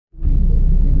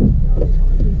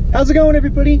How's it going,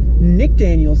 everybody? Nick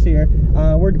Daniels here.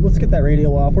 Let's get that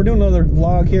radio off. We're doing another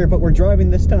vlog here, but we're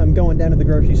driving this time, going down to the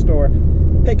grocery store,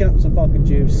 picking up some fucking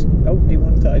juice. Oh,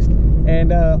 demonetized.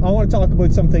 And I want to talk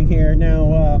about something here.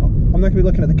 Now, I'm not going to be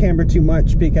looking at the camera too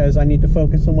much because I need to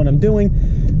focus on what I'm doing,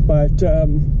 but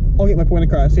I'll get my point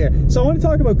across here. So I want to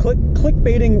talk about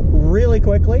clickbaiting really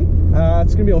quickly.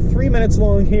 It's going to be about 3 minutes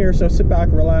long here, so sit back,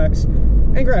 relax,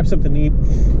 and grab something to eat.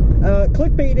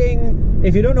 Clickbaiting,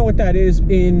 if you don't know what that is,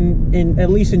 in at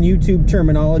least in YouTube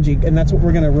terminology, and that's what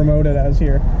we're going to remote it as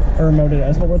here, or remote it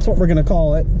as, but that's what we're going to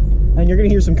call it. And you're going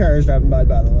to hear some cars driving by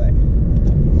the way.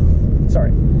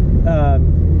 Sorry.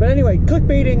 But anyway,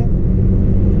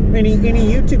 clickbaiting, any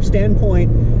YouTube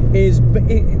standpoint, is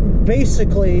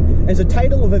basically as a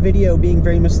title of a video being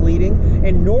very misleading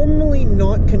and normally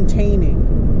not containing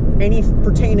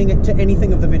pertaining to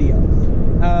anything of the video.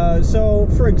 So,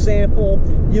 for example,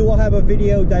 you will have a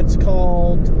video that's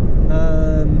called,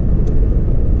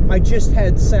 I just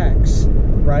had sex,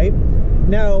 right?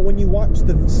 Now, when you watch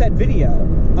the said video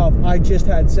of I just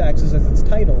had sex, as it's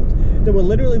titled, there will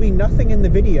literally be nothing in the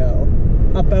video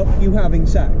about you having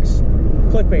sex.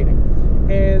 Clickbaiting.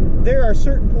 And there are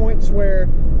certain points where,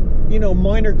 you know,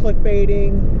 minor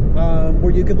clickbaiting,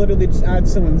 where you could literally just add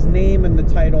someone's name in the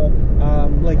title,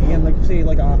 like again, like say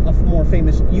like a more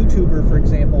famous YouTuber, for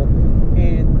example,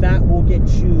 and that will get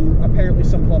you apparently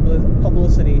some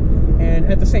publicity, and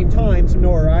at the same time some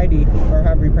notoriety, or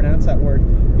however you pronounce that word,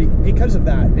 because of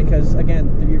that. Because again,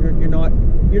 you're not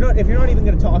if you're not even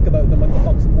going to talk about them, what the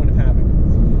fuck's the point of having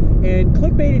them? And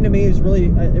clickbaiting to me is really,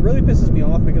 it really pisses me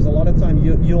off, because a lot of times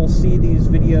you'll see these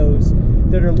videos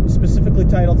that are specifically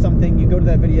titled something. You go to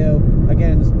that video,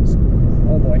 again,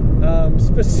 oh boy,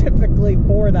 specifically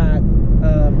for that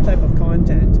type of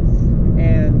content,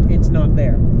 and it's not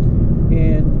there.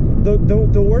 And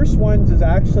the worst ones is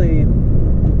actually,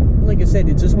 like I said,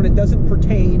 it's just when it doesn't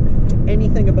pertain to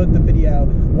anything about the video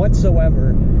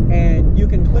whatsoever, and you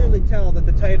can clearly tell that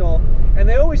the title, and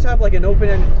they always have like an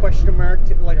open-ended question mark,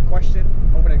 like a question,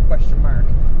 open-ended question mark,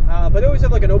 but they always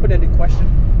have like an open-ended question,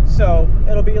 so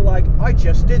it'll be like, I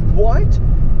just did what?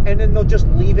 And then they'll just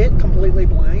leave it completely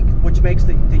blank, which makes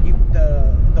the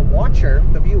watcher,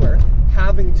 the viewer,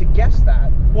 having to guess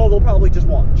that. Well, they'll probably just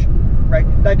watch, right?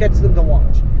 That gets them to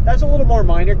watch. That's a little more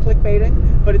minor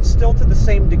clickbaiting, but it's still to the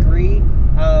same degree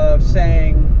of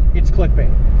saying it's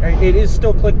clickbait. It is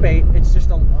still clickbait. It's just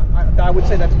I would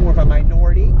say that's more of a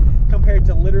minority compared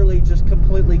to literally just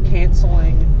completely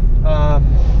canceling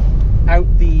out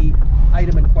the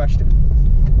item in question.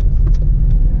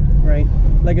 Right?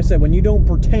 Like I said, when you don't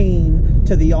pertain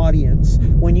to the audience,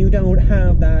 when you don't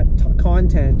have that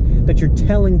content that you're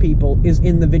telling people is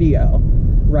in the video,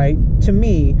 right? To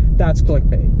me, that's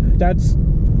clickbait. That's,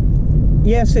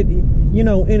 yes, it, you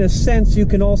know, in a sense, you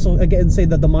can also, again, say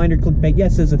that the minor clickbait,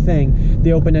 yes, is a thing,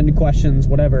 the open-ended questions,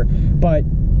 whatever, but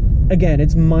again,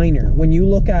 it's minor. When you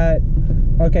look at,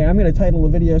 okay, I'm going to title a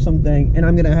video something, and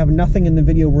I'm going to have nothing in the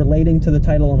video relating to the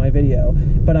title of my video,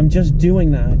 but I'm just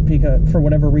doing that because for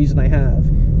whatever reason I have,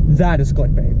 that is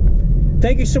clickbait.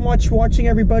 Thank you so much for watching,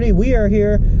 everybody. We are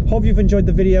here. Hope you've enjoyed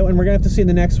the video, and we're going to have to see you in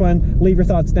the next one. Leave your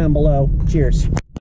thoughts down below. Cheers.